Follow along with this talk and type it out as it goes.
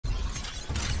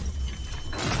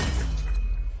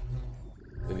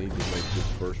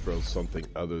first row something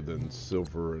other than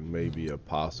silver and maybe a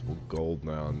possible gold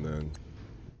now and then.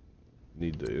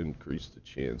 Need to increase the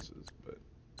chances, but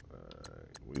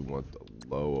we want the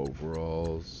low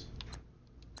overalls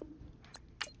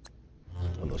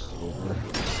on the silver.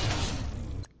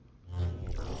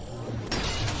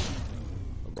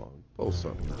 Come on, pull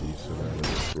something decent out of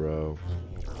this row.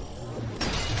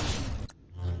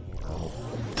 Oh,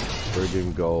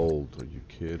 friggin' gold, are you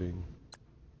kidding?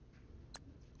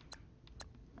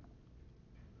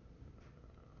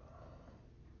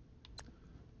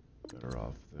 Better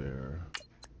off there.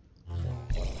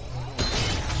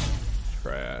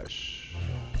 Trash.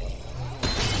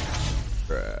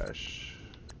 Trash.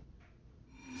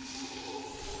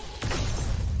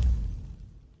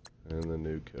 And the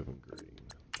new Kevin Green.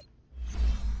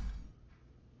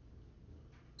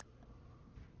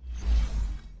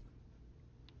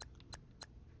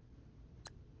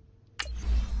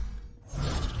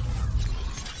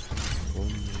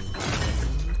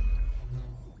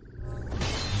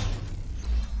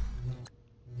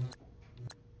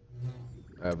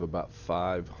 I have about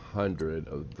 500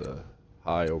 of the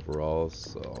high overalls,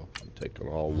 so I'm taking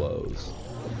all lows.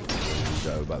 We've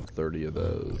got about 30 of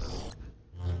those.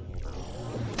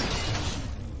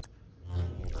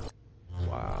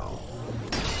 Wow.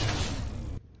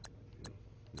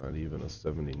 Not even a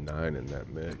 79 in that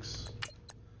mix.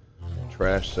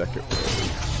 Trash second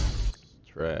race.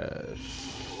 Trash.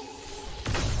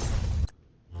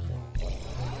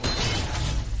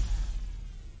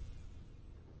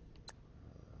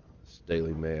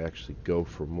 Daily may actually go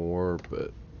for more,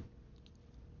 but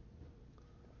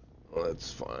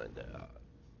let's find out.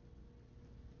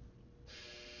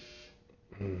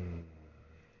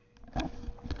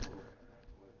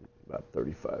 About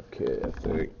 35K, I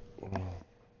think.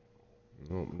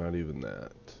 Nope, not even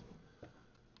that.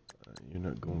 You're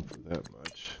not going for that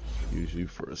much. Use you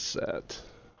for a set.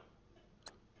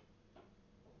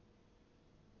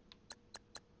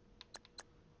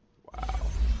 Wow.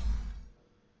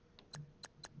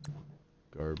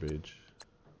 Garbage.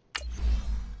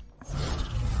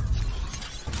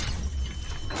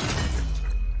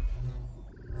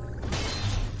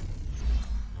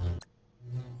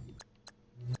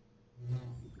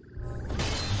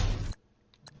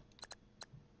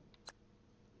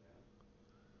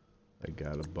 I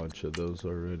got a bunch of those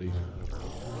already.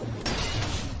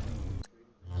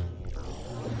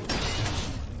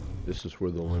 This is where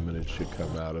the limited should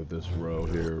come out of this row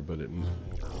here, but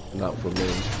not for me.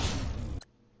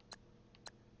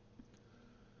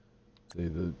 See,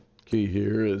 the key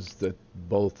here is that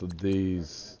both of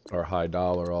these are high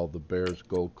dollar. All the Bears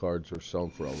gold cards are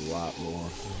selling for a lot more.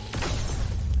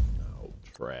 Oh,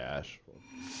 trash.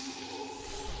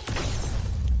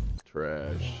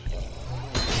 Trash.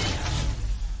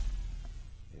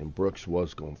 And Brooks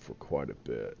was going for quite a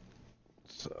bit.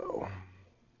 So,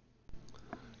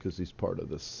 because he's part of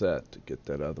the set to get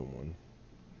that other one.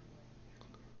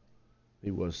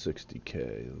 He was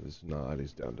 60K. He's not.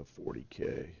 He's down to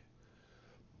 40K.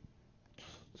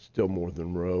 Still more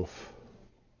than Rofe.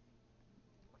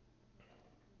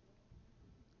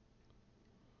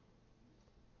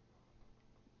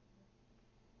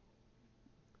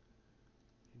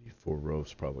 For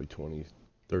Rofe's probably 20,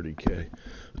 30K.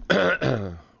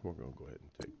 We're going to go ahead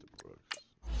and take the Brooks.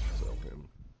 Sell him.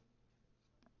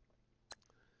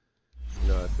 You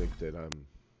know, I think that I'm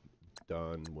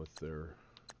done with their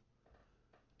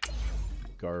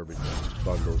garbage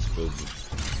bundles for the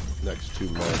next 2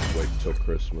 months. Wait until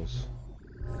Christmas.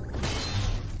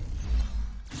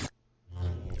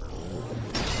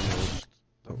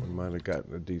 Thought we might have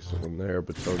gotten a decent one there,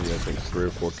 but Tony, I think 3 or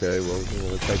 4K. Well, we're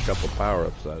going to take a couple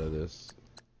power-ups out of this,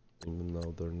 even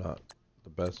though they're not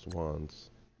the best ones.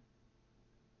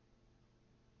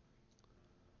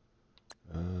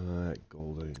 That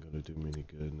gold ain't going to do me any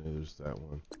good. No, there's that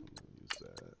one. I'm going to use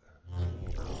that.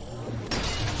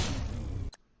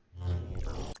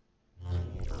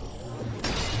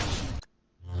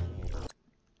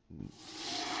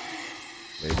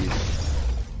 Maybe.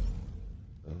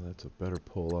 Oh, that's a better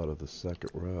pull out of the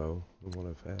second row than what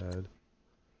I've had.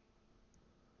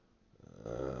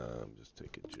 I'm just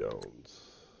taking Jones.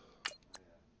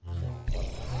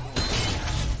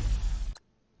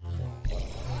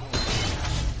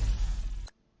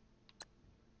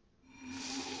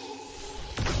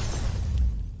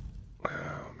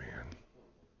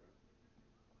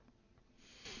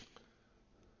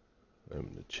 I'm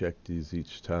going to check these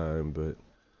each time, but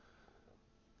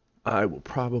I will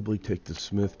probably take the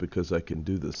Smith because I can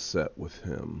do the set with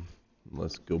him.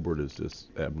 Unless Gilbert is just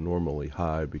abnormally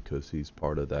high because he's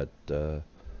part of that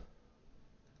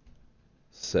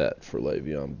set for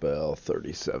Le'Veon Bell,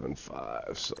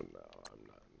 37.5. So no, I'm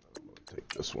going to take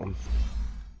this one.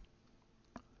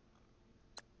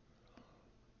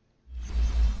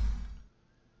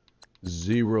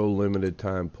 Zero limited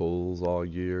time pulls all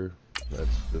year.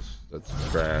 That's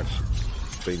trash.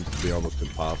 It seems to be almost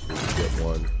impossible to get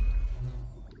one.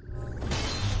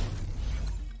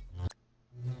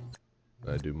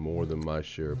 I do more than my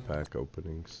share of pack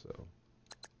openings, so.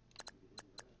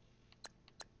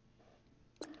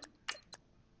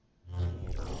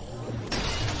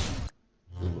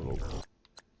 A little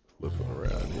flipping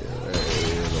around here.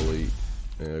 Hey, an elite.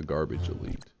 Yeah, garbage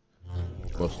elite.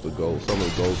 Most of the goals, some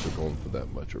of the goals are going for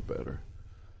that much or better.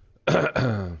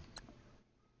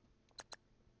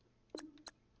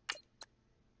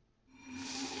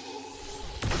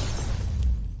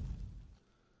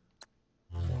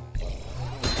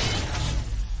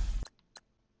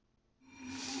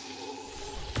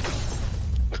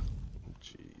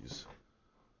 Jeez.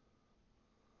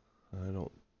 I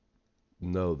don't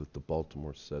know that the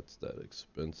Baltimore set's that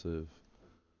expensive.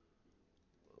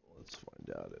 Let's find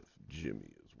out if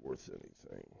Jimmy is worth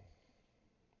anything.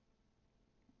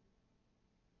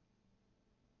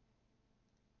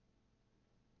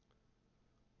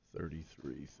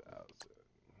 $33,000.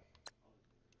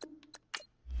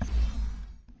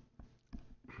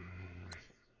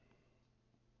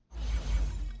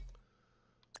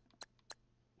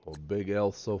 Well, big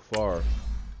L so far.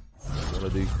 One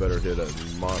of these better hit a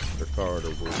monster card, or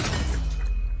we're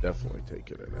definitely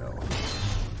taking an L.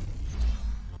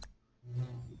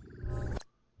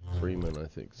 Freeman, I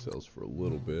think, sells for a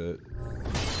little bit.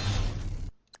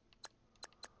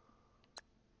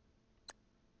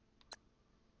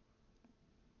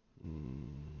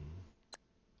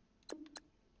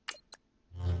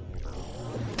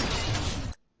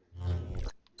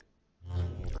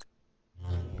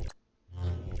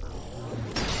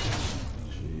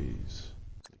 Jeez.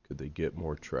 Could they get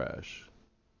more trash?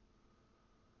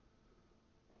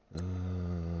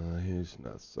 He's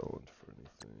not selling for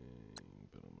anything,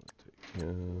 but I'm going to take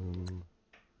him.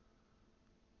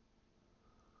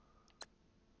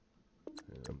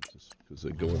 And just because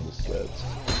they go in the sets.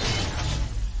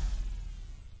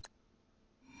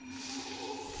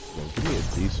 Man, give me a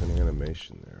decent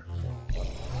animation there.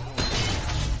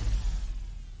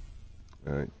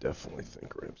 I definitely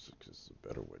think Ramsey is a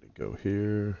better way to go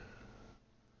here.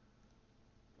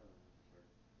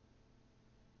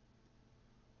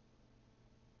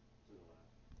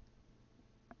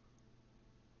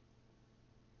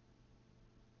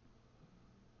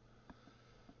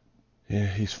 Yeah,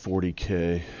 he's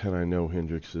 40K, and I know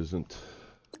Hendricks isn't.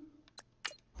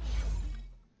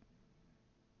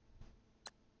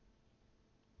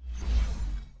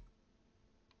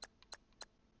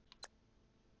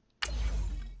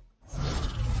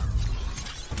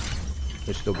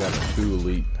 They still got 2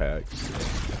 elite packs.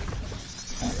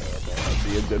 That'd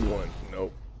be a good one.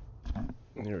 Nope.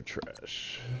 You're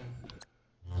trash.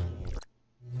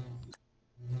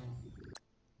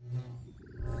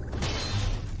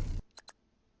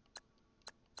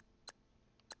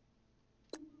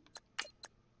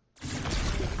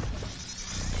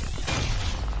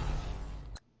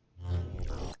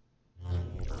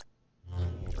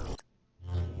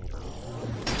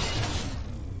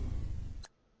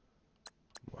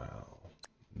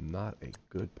 Not a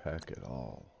good pack at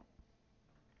all.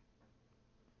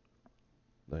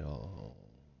 They all...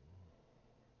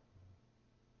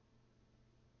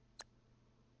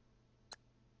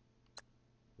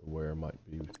 The wear might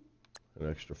be an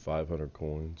extra 500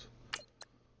 coins.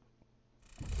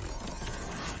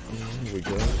 Here we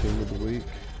go, team of the week.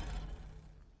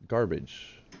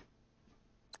 Garbage.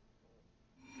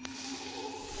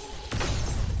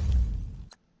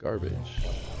 Garbage.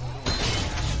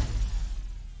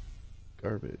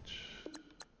 Garbage.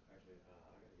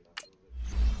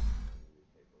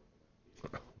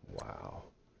 Wow.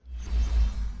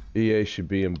 EA should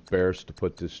be embarrassed to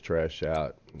put this trash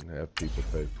out and have people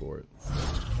pay for it.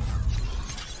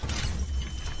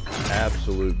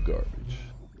 Absolute garbage.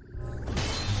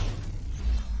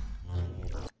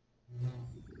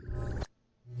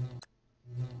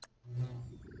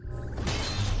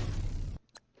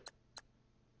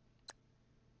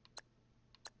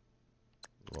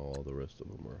 All the rest of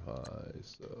them are high,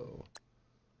 so...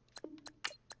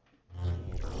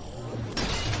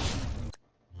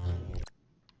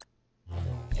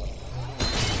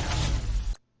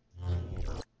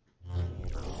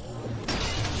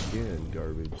 Again,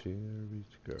 garbage,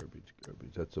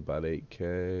 garbage. That's about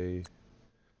 8K.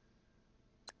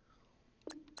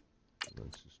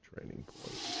 That's just training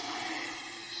points.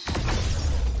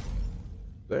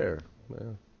 There,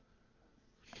 yeah.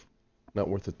 Not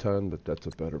worth a ton, but that's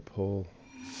a better pull.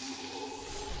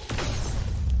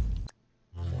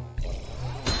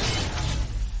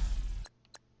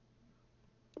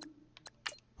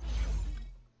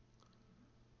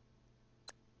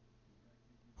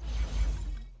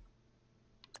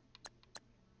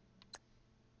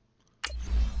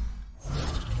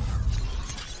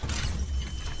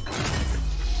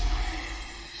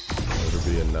 Better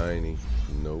be a 90.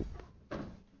 Nope.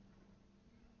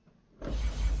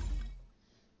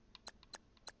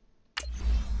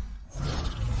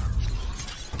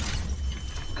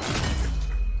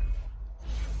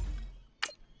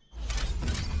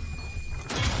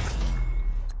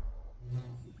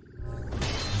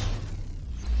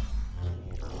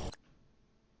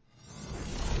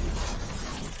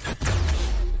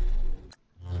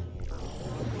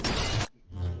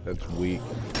 That's weak.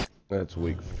 That's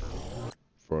weak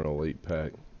for an elite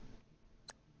pack.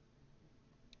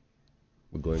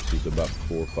 McGlinchey's about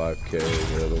 4 or 5K.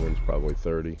 The other one's probably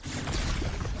 30.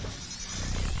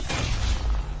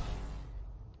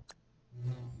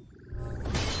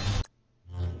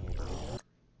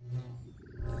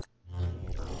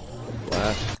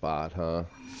 Last spot, huh?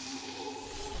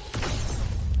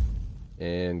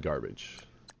 And garbage.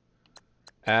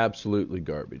 Absolutely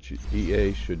garbage.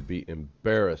 EA should be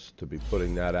embarrassed to be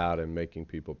putting that out and making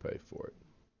people pay for it.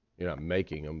 You're not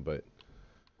making them, but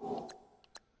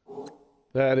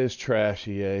that is trash,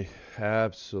 EA.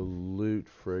 Absolute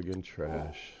friggin'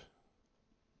 trash.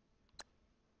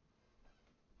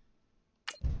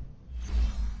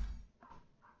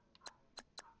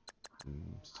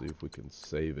 Let's see if we can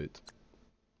save it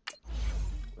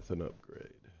with an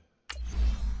upgrade.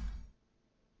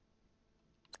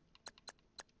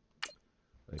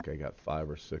 I think I got 5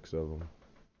 or 6 of them.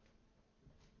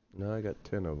 No, I got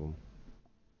 10 of them.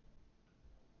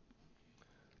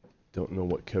 Don't know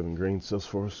what Kevin Green sells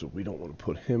for, so we don't want to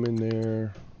put him in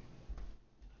there.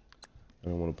 I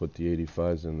don't want to put the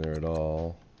 85s in there at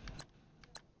all.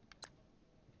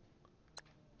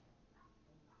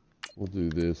 We'll do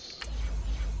this.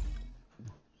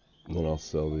 And then I'll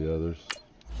sell the others.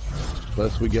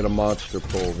 Unless we get a monster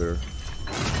pull here.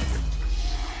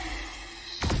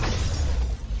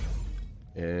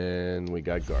 And we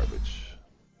got garbage.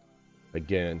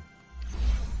 Again,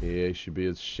 EA should be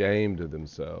ashamed of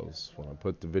themselves. When I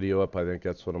put the video up, I think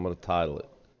that's what I'm going to title it.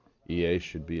 EA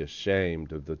should be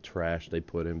ashamed of the trash they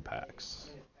put in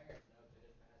packs.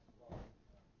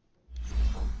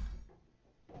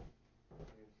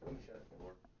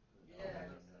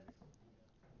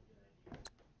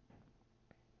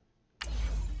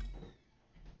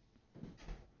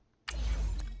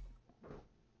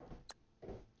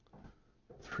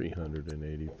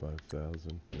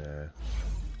 $385,000. Nah.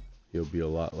 He'll be a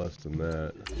lot less than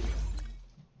that.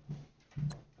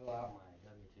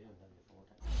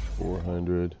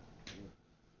 400.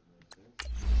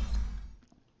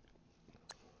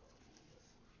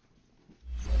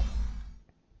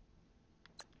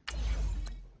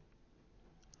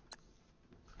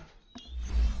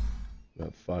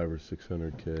 About 500 or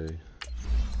 600K.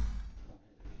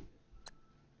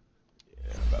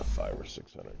 Yeah, about 500 or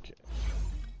 600K.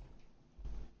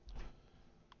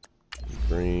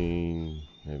 Green,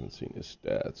 I haven't seen his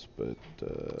stats, but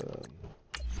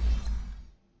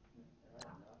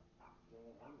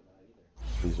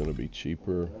he's gonna be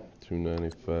cheaper.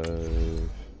 295,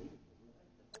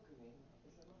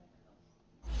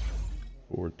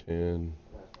 410,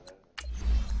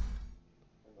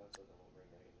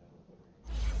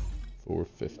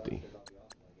 450.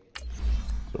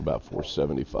 So about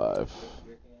 475.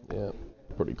 Yeah,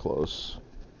 pretty close.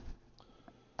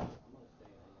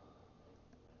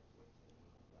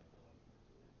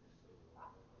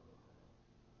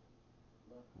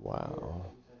 Wow.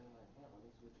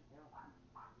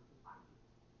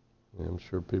 Yeah, I'm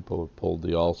sure people have pulled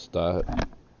the all-stat.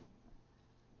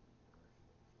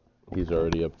 He's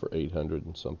already up for 800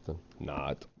 and something.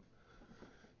 Not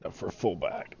for a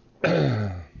fullback.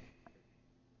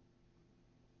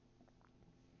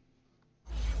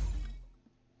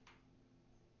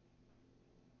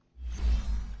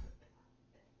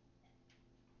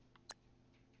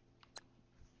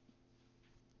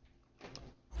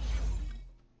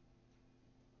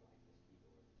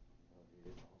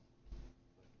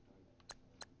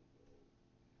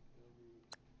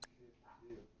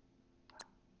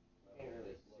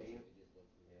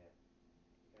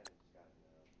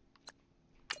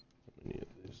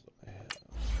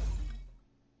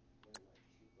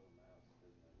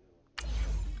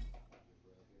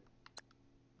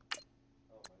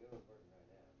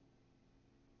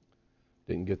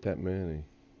 Didn't get that many.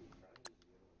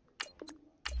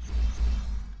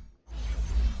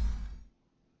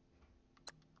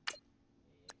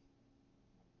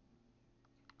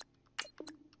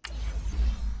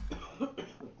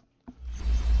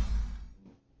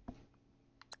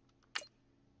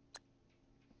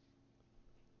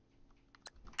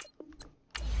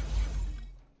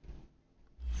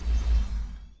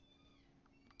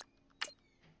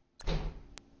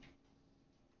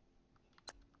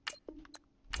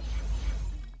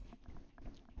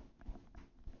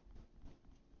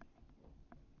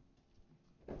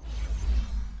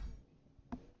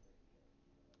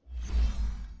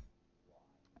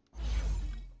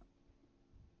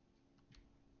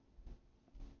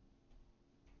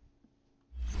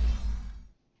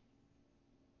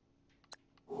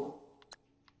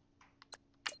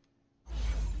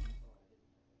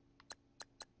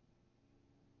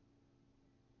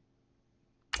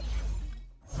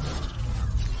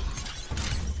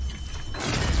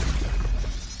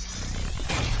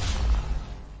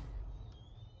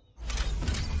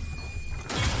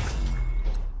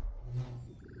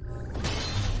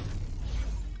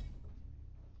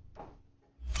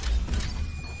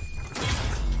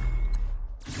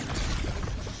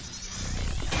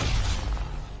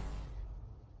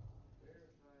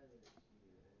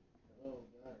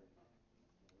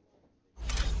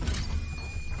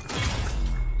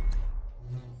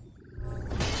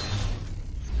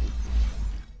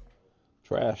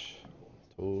 Trash.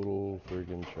 Total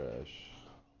friggin' trash.